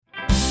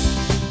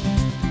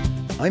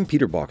I'm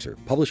Peter Boxer,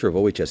 publisher of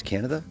OHS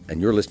Canada,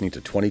 and you're listening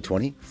to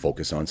 2020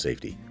 Focus on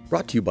Safety,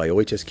 brought to you by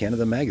OHS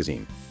Canada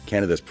Magazine,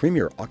 Canada's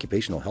premier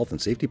occupational health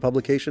and safety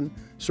publication,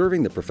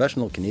 serving the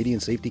professional Canadian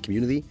safety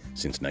community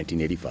since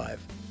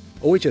 1985.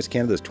 OHS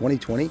Canada's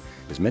 2020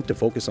 is meant to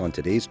focus on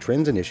today's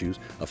trends and issues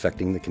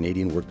affecting the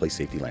Canadian workplace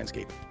safety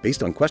landscape,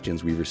 based on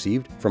questions we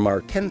received from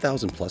our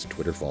 10,000 plus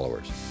Twitter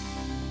followers.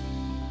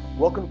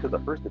 Welcome to the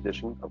first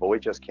edition of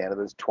OHS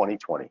Canada's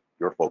 2020,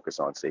 Your Focus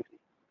on Safety.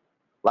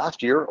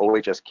 Last year,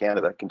 OHS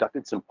Canada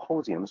conducted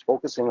symposiums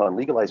focusing on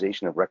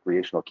legalization of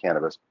recreational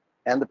cannabis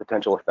and the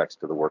potential effects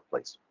to the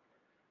workplace.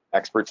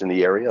 Experts in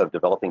the area of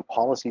developing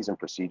policies and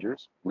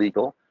procedures,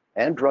 legal,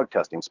 and drug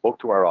testing spoke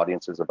to our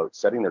audiences about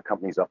setting their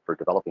companies up for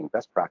developing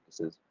best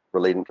practices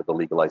relating to the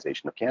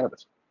legalization of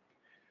cannabis.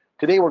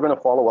 Today, we're going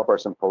to follow up our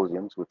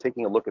symposiums with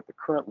taking a look at the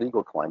current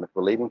legal climate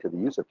relating to the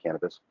use of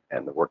cannabis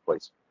and the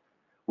workplace.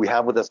 We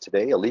have with us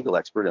today a legal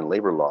expert in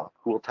labor law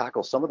who will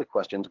tackle some of the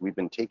questions we've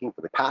been taking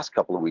for the past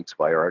couple of weeks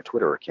via our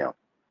Twitter account.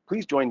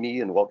 Please join me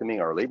in welcoming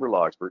our labor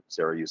law expert,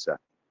 Sarah Youssef.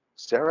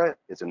 Sarah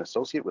is an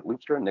associate with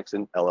Loopstra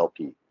Nixon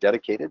LLP,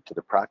 dedicated to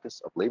the practice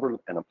of labor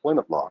and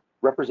employment law,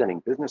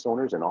 representing business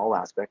owners in all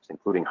aspects,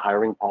 including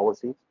hiring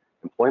policies,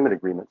 employment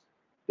agreements,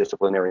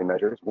 disciplinary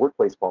measures,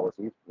 workplace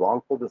policies,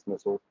 wrongful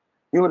dismissals,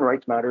 human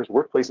rights matters,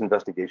 workplace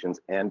investigations,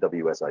 and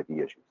WSIB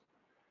issues.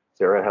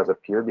 Sarah has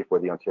appeared before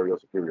the Ontario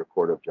Superior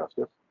Court of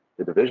Justice,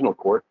 the Divisional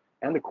Court,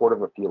 and the Court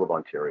of Appeal of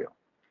Ontario.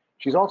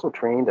 She's also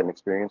trained and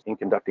experienced in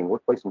conducting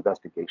workplace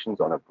investigations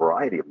on a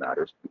variety of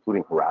matters,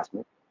 including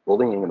harassment,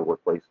 bullying in the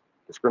workplace,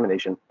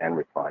 discrimination, and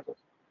reprisals.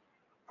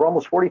 For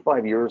almost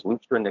 45 years,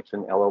 Loopstra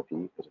Nixon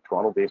LLP is a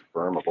Toronto-based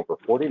firm of over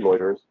 40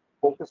 lawyers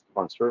focused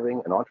on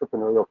serving an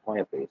entrepreneurial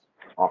client base,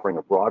 offering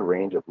a broad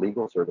range of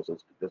legal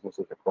services to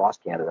businesses across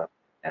Canada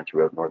and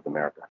throughout North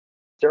America.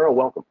 Sarah,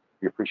 welcome.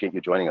 We appreciate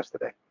you joining us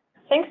today.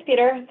 Thanks,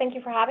 Peter. Thank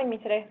you for having me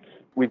today.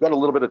 We've got a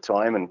little bit of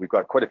time and we've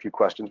got quite a few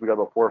questions. We've got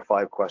about 4 or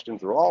 5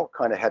 questions. They're all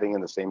kind of heading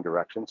in the same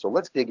direction. So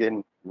let's dig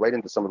in right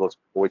into some of those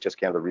OHS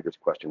Canada readers'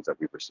 questions that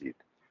we've received.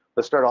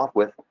 Let's start off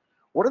with,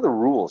 what are the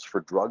rules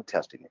for drug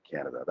testing in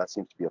Canada? That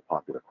seems to be a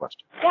popular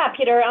question. Yeah,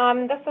 Peter,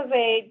 this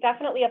is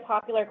definitely a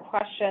popular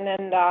question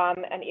and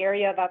an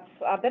area that's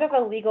a bit of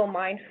a legal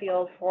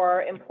minefield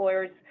for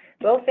employers,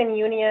 both in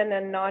union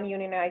and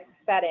non-unionized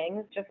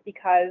settings, just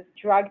because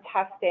drug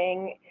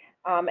testing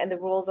and the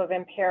rules of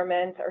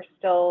impairment are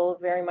still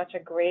very much a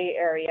gray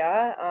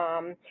area.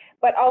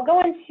 But I'll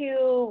go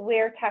into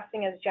where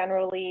testing is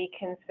generally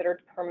considered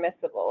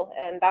permissible,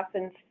 and that's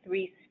in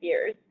 3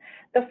 spheres.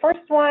 The first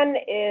one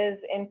is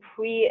in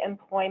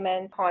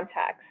pre-employment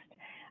context.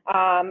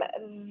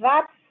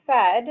 That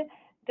said,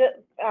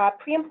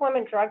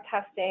 pre-employment drug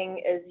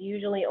testing is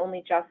usually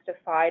only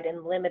justified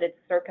in limited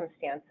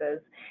circumstances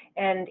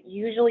and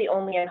usually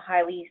only in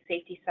highly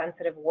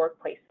safety-sensitive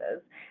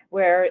workplaces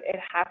where it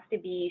has to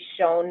be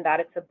shown that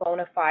it's a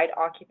bona fide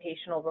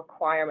occupational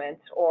requirement,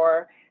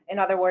 or in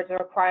other words, a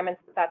requirement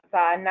that's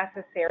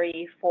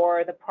necessary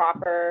for the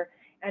proper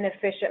and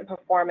efficient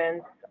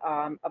performance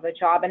of a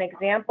job. And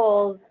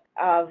examples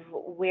of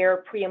where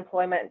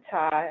pre-employment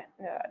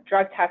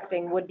drug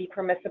testing would be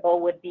permissible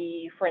would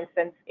be, for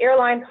instance,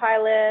 airline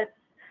pilots,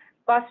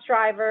 bus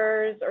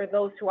drivers, or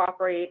those who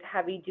operate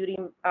heavy-duty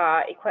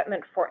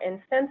equipment, for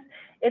instance.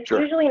 It's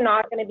usually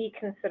not going to be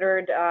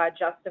considered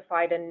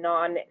justified in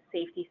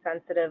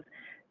non-safety-sensitive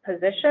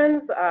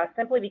positions,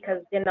 simply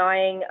because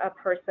denying a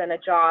person a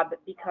job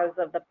because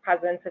of the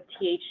presence of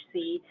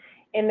THC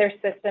in their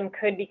system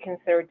could be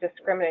considered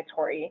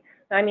discriminatory.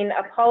 I mean,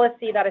 a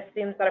policy that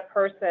assumes that a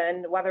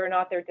person, whether or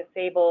not they're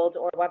disabled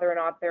or whether or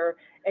not they're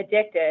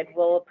addicted,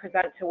 will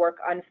present to work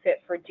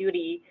unfit for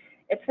duty,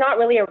 it's not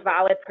really a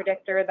valid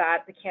predictor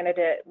that the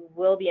candidate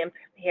will be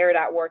impaired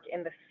at work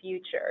in the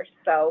future.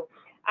 So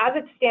as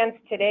it stands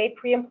today,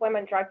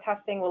 pre-employment drug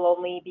testing will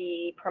only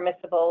be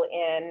permissible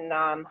in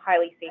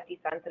highly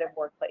safety-sensitive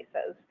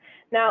workplaces.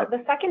 Now,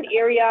 the second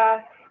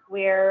area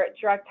where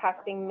drug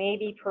testing may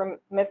be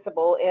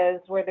permissible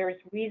is where there's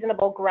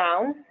reasonable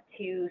grounds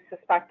to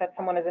suspect that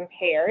someone is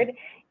impaired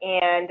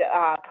and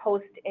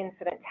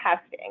post-incident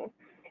testing.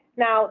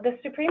 Now, the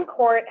Supreme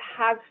Court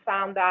has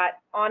found that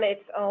on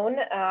its own,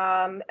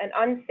 an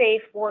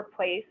unsafe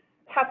workplace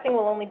testing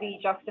will only be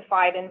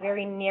justified in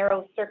very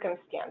narrow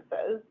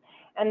circumstances.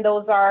 And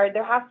those are,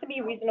 there has to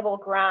be reasonable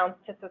grounds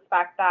to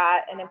suspect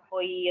that an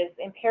employee is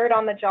impaired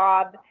on the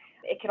job.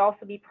 It could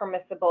also be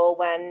permissible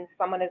when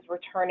someone is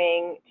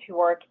returning to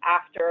work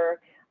after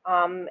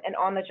an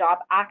on-the-job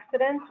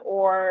accident,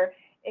 or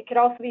it could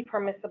also be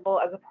permissible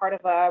as a part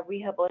of a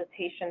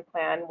rehabilitation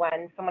plan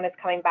when someone is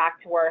coming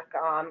back to work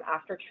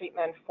after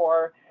treatment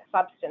for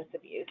substance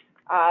abuse.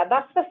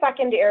 That's the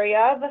second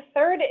area. The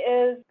third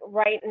is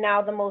right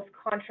now the most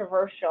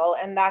controversial,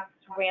 and that's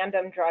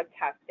random drug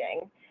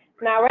testing.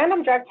 Now,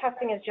 random drug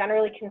testing is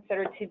generally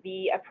considered to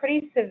be a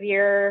pretty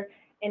severe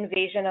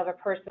invasion of a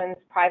person's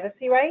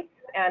privacy rights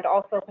and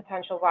also a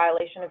potential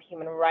violation of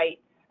human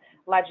rights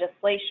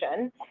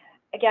legislation.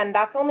 Again,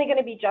 that's only going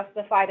to be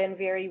justified in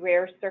very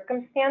rare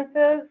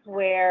circumstances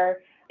where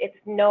it's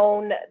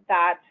known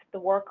that the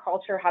work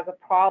culture has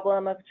a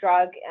problem of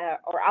drug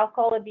or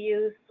alcohol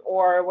abuse,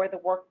 or where the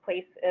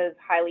workplace is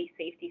highly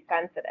safety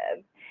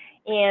sensitive.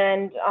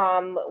 And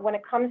when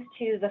it comes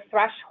to the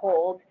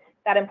threshold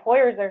that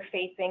employers are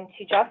facing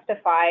to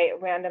justify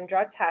random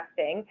drug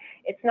testing,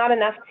 it's not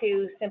enough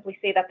to simply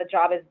say that the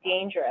job is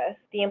dangerous.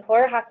 The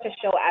employer has to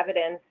show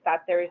evidence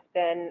that there's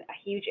been a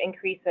huge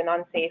increase in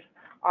unsafe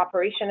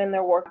operation in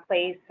their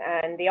workplace,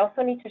 and they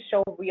also need to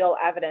show real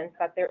evidence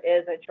that there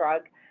is a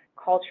drug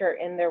culture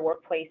in their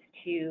workplace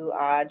to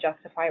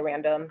justify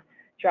random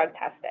drug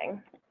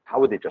testing. How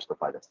would they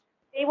justify this?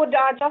 They would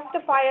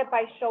justify it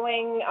by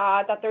showing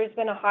that there's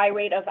been a high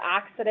rate of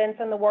accidents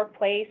in the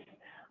workplace.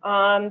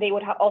 They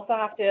would also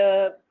have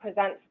to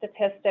present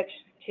statistics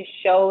to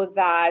show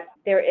that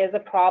there is a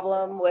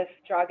problem with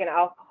drug and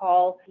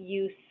alcohol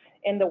use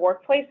in the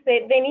workplace.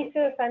 They need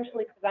to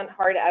essentially present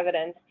hard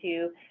evidence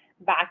to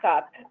back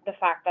up the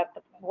fact that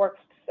the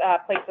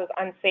workplace is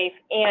unsafe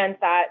and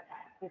that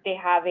they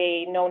have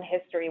a known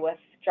history with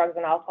drugs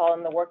and alcohol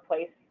in the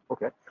workplace.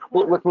 Okay.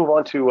 Well, let's move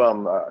on to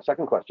a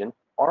second question.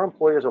 Are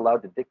employers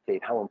allowed to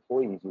dictate how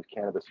employees use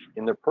cannabis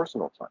in their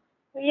personal time?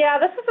 Yeah,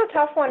 this is a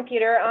tough one,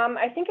 Peter.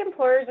 I think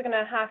employers are going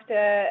to have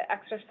to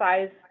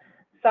exercise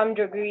some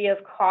degree of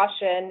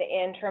caution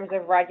in terms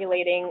of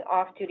regulating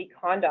off-duty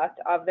conduct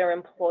of their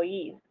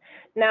employees.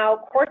 Now,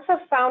 courts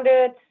have found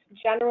it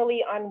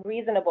generally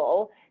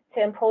unreasonable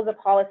to impose a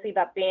policy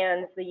that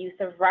bans the use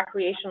of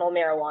recreational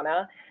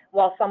marijuana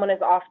while someone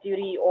is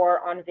off-duty or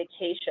on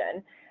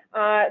vacation.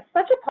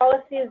 Such a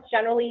policy is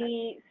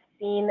generally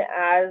seen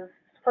as,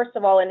 first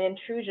of all, an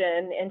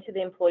intrusion into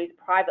the employee's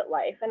private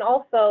life, and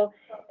also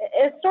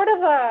it's sort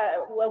of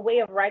a way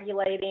of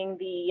regulating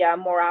the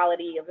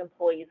morality of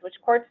employees, which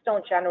courts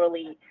don't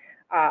generally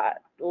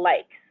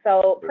like.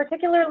 So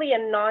particularly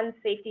in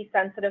non-safety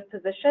sensitive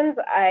positions,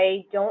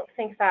 I don't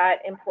think that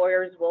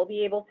employers will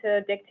be able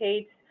to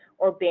dictate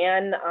or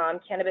ban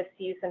cannabis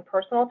use in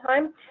personal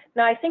time.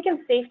 Now, I think in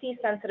safety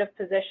sensitive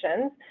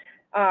positions,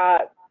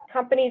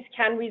 companies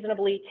can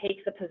reasonably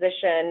take the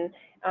position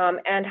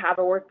and have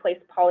a workplace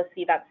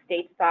policy that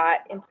states that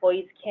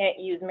employees can't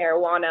use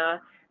marijuana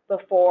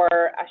before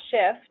a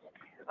shift.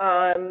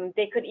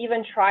 They could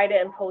even try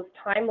to impose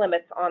time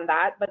limits on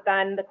that, but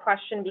then the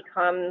question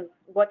becomes,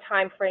 what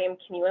time frame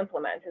can you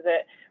implement? Is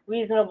it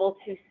reasonable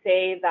to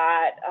say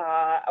that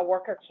a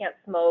worker can't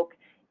smoke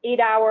 8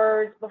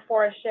 hours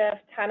before a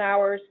shift, 10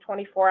 hours,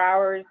 24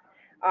 hours?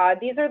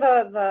 These are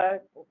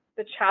the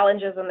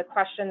challenges and the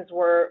questions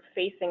we're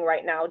facing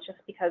right now, just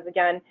because,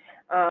 again,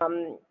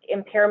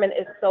 impairment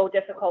is so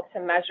difficult to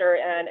measure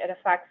and it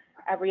affects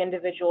every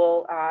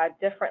individual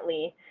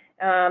differently.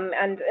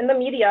 And in the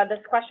media, this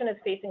question is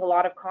facing a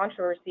lot of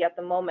controversy at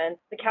the moment.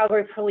 The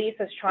Calgary Police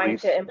is trying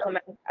to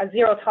implement a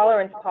zero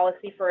tolerance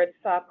policy for its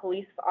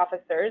police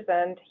officers,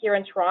 and here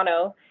in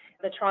Toronto,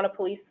 the Toronto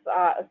Police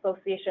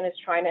Association is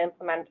trying to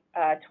implement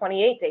a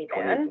 28-day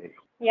ban.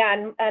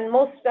 Yeah, and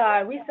most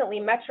recently,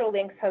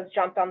 Metrolinx has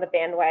jumped on the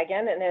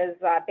bandwagon and is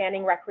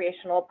banning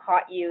recreational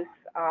pot use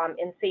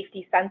in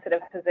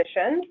safety-sensitive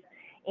positions.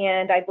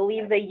 And I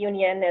believe the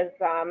union is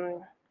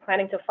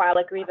planning to file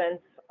a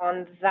grievance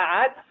on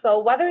that. So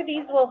whether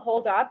these will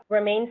hold up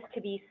remains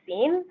to be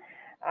seen,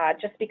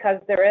 just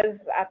because there is,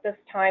 at this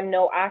time,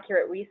 no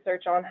accurate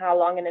research on how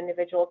long an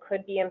individual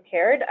could be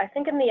impaired. I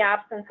think in the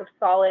absence of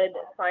solid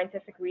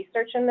scientific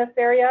research in this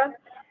area,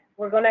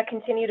 we're going to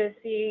continue to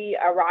see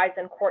a rise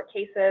in court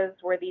cases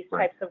where these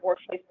types of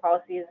workplace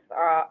policies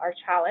are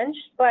challenged.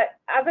 But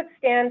as it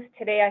stands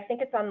today, I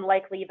think it's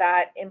unlikely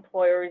that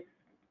employers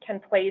can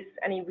place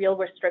any real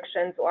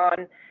restrictions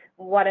on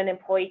what an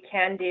employee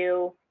can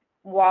do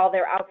while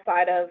they're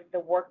outside of the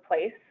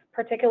workplace,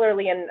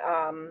 particularly in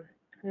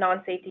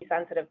non-safety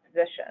sensitive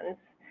positions.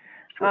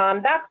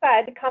 That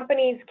said,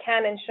 companies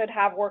can and should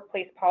have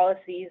workplace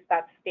policies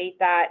that state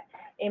that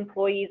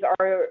employees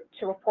are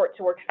to report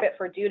to work fit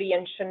for duty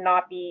and should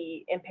not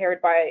be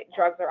impaired by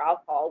drugs or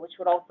alcohol, which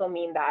would also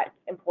mean that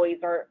employees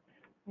are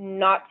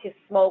not to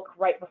smoke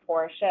right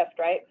before a shift,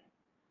 right?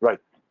 Right.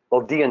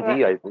 Well,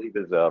 D&D, I believe,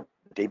 is a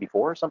day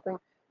before or something.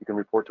 You can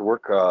report to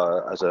work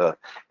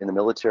in the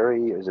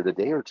military. Is it a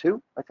day or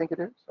two? I think it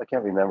is. I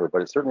can't remember,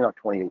 but it's certainly not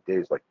 28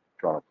 days like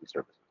Toronto Police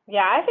Service.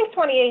 Yeah, I think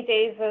 28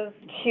 days is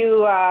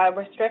too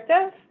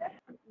restrictive.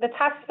 The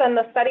tests and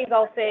the studies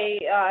all say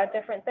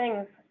different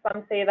things.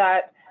 Some say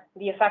that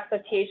the effects of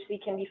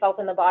THC can be felt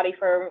in the body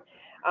for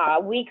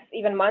weeks,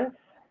 even months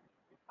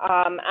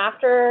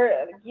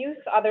after use.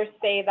 Others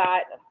say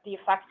that the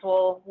effects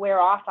will wear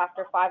off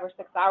after 5 or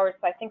 6 hours.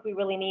 So I think we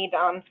really need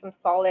some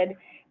solid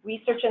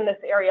research in this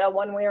area,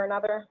 one way or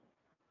another.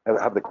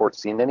 Have the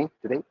courts seen any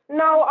to date?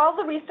 No, all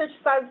the research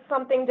says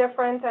something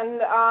different,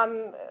 and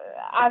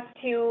as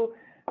to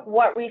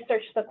what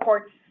research the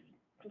courts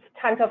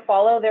tend to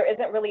follow, there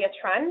isn't really a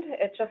trend.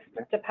 It just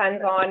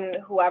depends on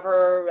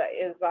whoever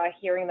is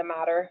hearing the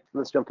matter.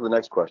 Let's jump to the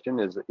next question.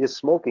 Is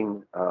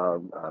smoking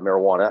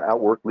marijuana at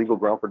work legal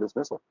ground for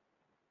dismissal?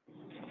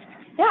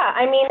 Yeah,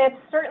 I mean, it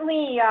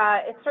certainly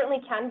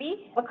can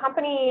be. The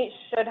company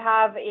should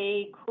have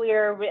a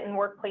clear written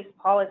workplace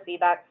policy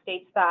that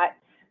states that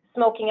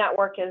smoking at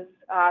work is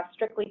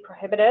strictly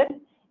prohibited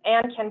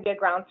and can be a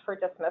grounds for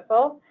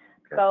dismissal.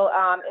 Okay. So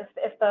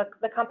if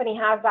the company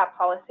has that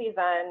policy,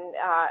 then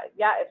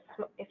yeah,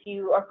 if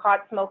you are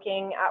caught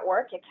smoking at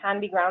work, it can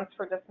be grounds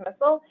for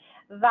dismissal.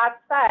 That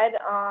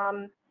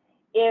said,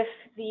 if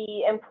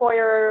the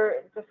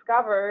employer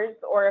discovers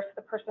or if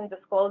the person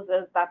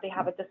discloses that they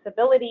have a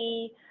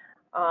disability,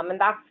 and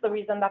that's the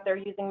reason that they're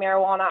using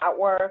marijuana at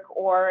work,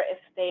 or if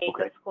they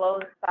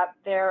disclose that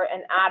they're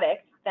an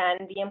addict,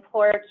 then the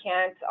employer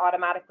can't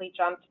automatically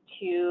jump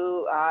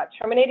to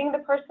terminating the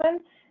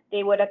person.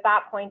 They would at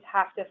that point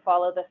have to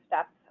follow the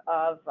steps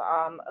of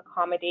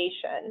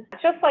accommodation,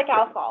 just like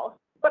alcohol.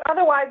 But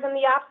otherwise, in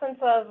the absence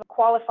of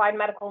qualified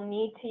medical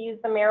need to use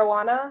the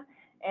marijuana,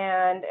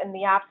 and in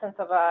the absence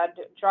of a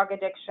drug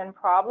addiction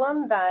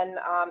problem, then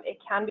it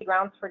can be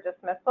grounds for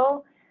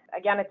dismissal.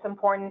 Again, it's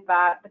important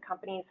that the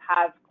companies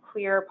have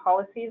clear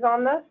policies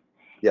on this.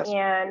 Yes.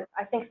 And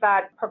I think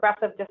that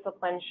progressive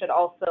discipline should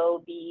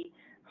also be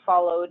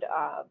followed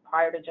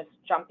prior to just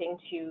jumping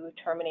to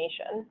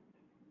termination.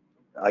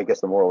 I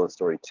guess the moral of the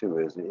story too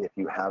is if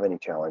you have any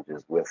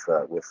challenges with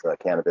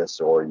cannabis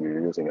or you're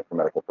using it for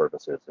medical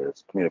purposes,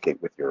 is communicate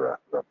with your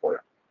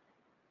employer.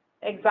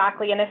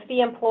 Exactly, and if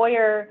the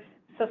employer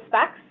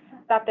suspects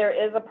that there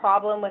is a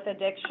problem with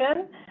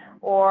addiction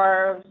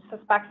or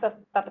suspects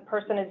that the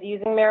person is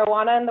using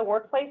marijuana in the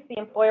workplace, the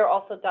employer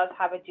also does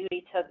have a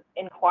duty to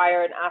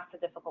inquire and ask the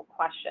difficult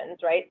questions,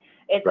 right?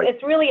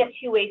 It's really a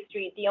two-way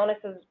street. The onus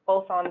is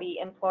both on the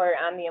employer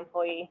and the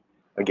employee.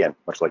 Again,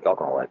 much like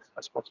alcohol,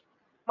 I suppose.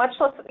 Much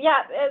less,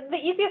 yeah. The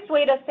easiest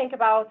way to think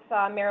about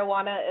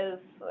marijuana is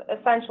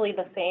essentially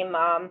the same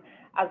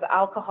as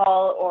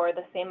alcohol or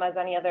the same as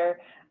any other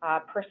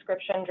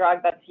prescription drug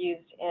that's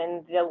used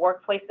in the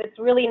workplace. It's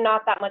really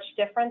not that much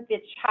different. The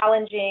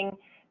challenging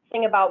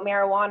thing about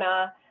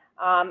marijuana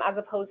as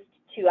opposed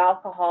to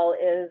alcohol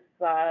is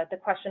the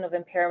question of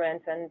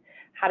impairment and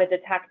how to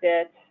detect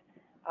it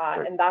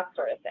and that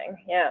sort of thing.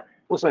 Yeah.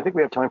 Listen, I think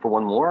we have time for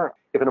one more.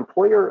 If an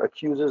employer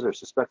accuses or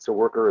suspects a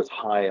worker is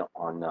high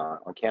on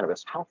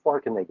cannabis, how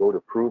far can they go to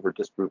prove or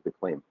disprove the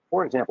claim?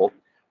 For example,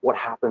 what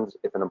happens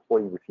if an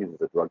employee refuses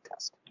a drug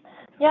test?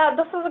 Yeah,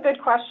 this is a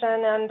good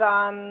question,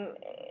 and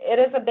it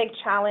is a big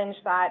challenge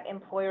that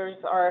employers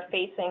are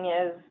facing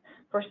is,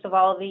 first of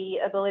all, the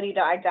ability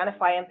to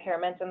identify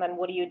impairment, and then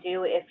what do you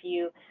do if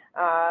you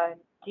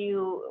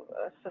do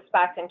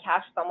suspect and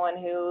catch someone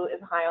who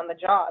is high on the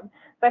job?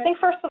 So I think,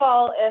 first of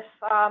all, if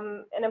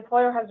an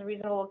employer has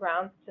reasonable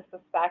grounds to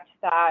suspect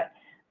that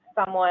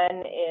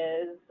someone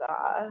is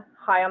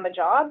high on the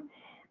job,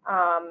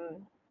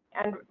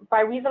 and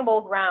by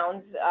reasonable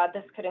grounds,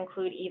 this could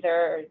include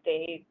either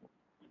they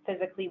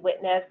physically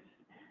witness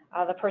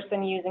the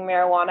person using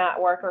marijuana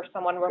at work, or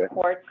someone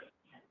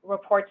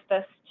reports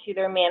this to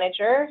their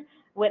manager,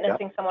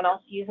 witnessing someone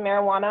else use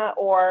marijuana,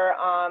 or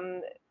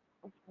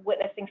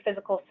witnessing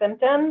physical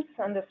symptoms,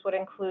 and this would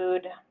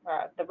include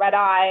the red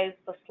eyes,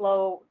 the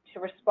slow to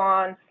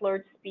respond,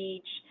 slurred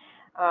speech,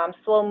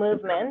 slow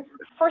movements.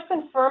 First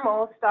and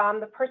foremost,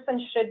 the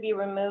person should be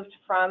removed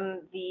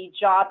from the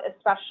job,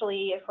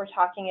 especially if we're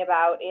talking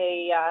about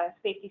a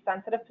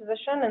safety-sensitive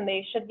position, and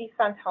they should be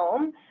sent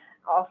home,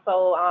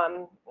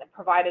 also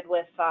provided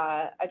with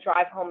a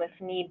drive home if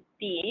need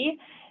be.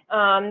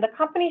 The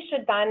company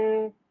should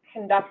then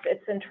conduct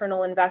its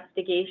internal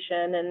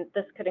investigation, and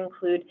this could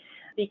include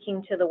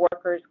speaking to the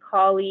workers'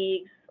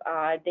 colleagues.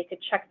 They could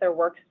check their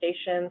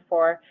workstation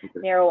for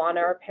marijuana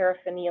or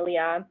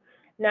paraphernalia.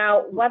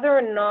 Now, whether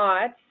or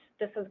not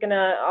this is going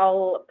to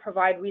all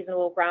provide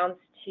reasonable grounds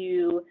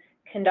to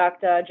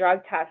conduct a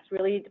drug test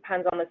really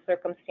depends on the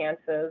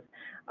circumstances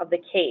of the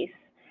case.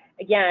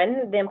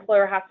 Again, the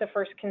employer has to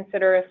first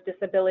consider if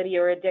disability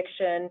or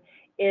addiction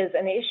is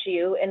an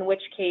issue, in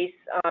which case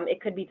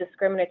it could be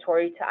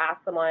discriminatory to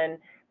ask someone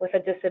with a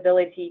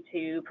disability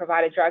to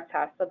provide a drug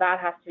test. So that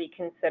has to be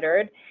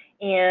considered.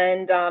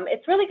 And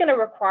it's really going to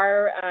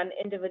require an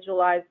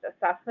individualized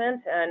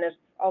assessment, and it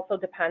also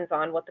depends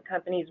on what the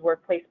company's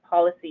workplace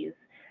policies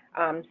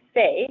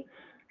say.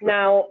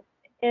 Now,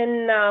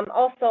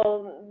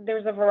 also,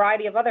 there's a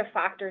variety of other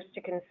factors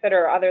to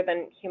consider other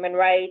than human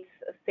rights,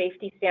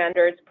 safety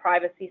standards,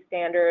 privacy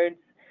standards,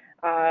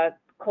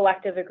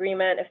 collective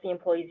agreement if the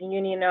employee's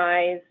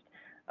unionized,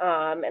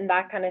 and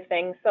that kind of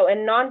thing. So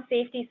in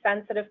non-safety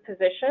sensitive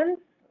positions,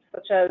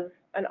 such as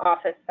an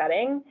office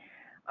setting,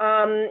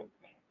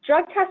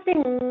 drug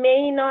testing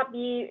may not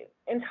be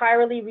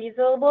entirely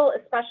reasonable,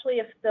 especially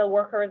if the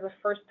worker is a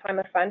first-time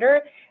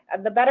offender.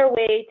 The better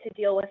way to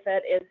deal with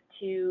it is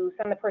to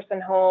send the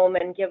person home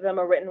and give them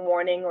a written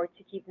warning or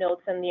to keep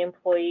notes in the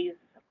employee's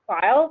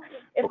file.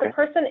 If the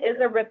person is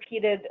a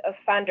repeated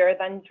offender,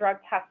 then drug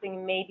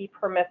testing may be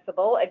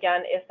permissible,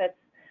 again, if it's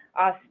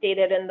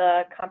stated in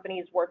the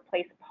company's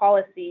workplace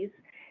policies.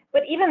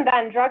 But even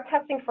then, drug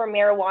testing for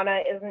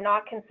marijuana is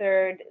not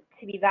considered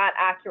to be that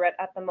accurate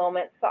at the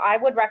moment. So I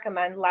would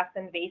recommend less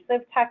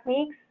invasive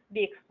techniques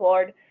be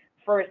explored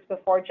first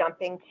before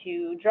jumping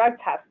to drug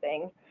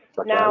testing.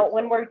 Now,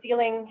 when we're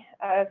dealing,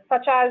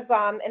 such as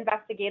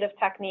investigative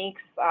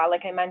techniques,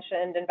 like I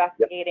mentioned,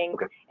 investigating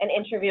and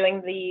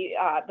interviewing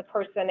the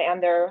person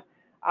and their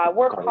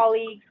work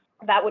colleagues,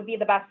 that would be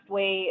the best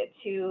way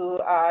to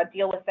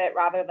deal with it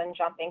rather than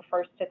jumping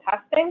first to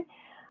testing.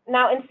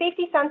 Now, in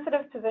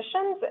safety-sensitive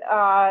positions,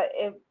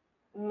 it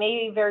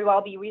may very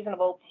well be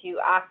reasonable to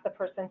ask the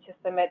person to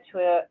submit to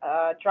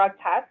a drug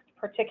test,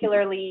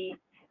 particularly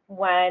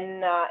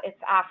when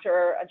it's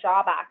after a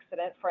job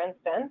accident, for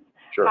instance.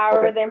 Sure.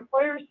 However, the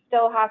employer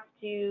still has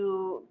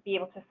to be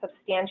able to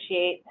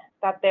substantiate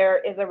that there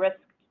is a risk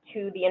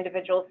to the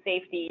individual's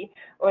safety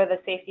or the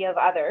safety of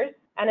others.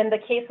 And in the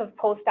case of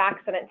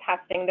post-accident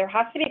testing, there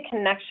has to be a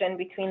connection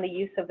between the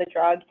use of the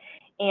drug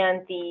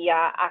and the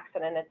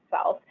accident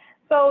itself.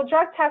 So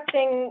drug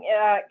testing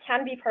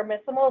can be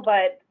permissible,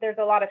 but there's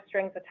a lot of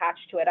strings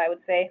attached to it, I would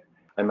say.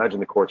 I imagine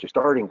the courts are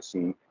starting to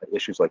see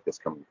issues like this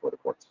coming before the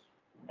courts.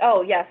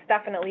 Oh, yes,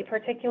 definitely,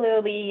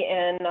 particularly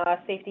in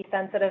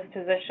safety-sensitive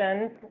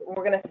positions.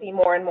 We're going to see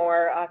more and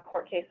more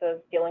court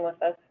cases dealing with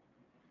this.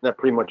 That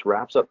pretty much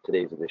wraps up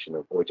today's edition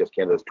of OHS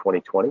Canada's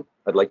 2020.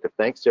 I'd like to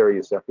thank Sarah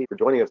Yousefi for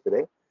joining us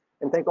today,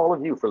 and thank all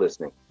of you for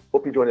listening.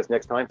 Hope you join us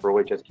next time for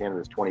OHS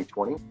Canada's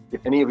 2020.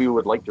 If any of you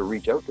would like to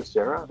reach out to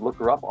Sarah, look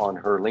her up on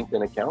her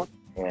LinkedIn account,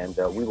 and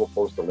we will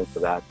post a link to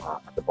that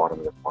at the bottom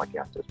of the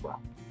podcast as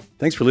well.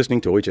 Thanks for listening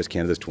to OHS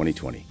Canada's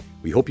 2020.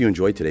 We hope you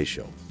enjoyed today's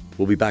show.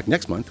 We'll be back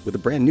next month with a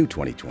brand new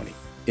 2020.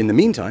 In the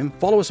meantime,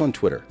 follow us on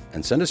Twitter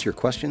and send us your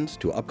questions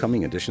to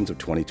upcoming editions of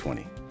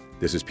 2020.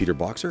 This is Peter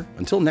Boxer.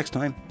 Until next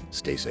time,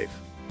 stay safe.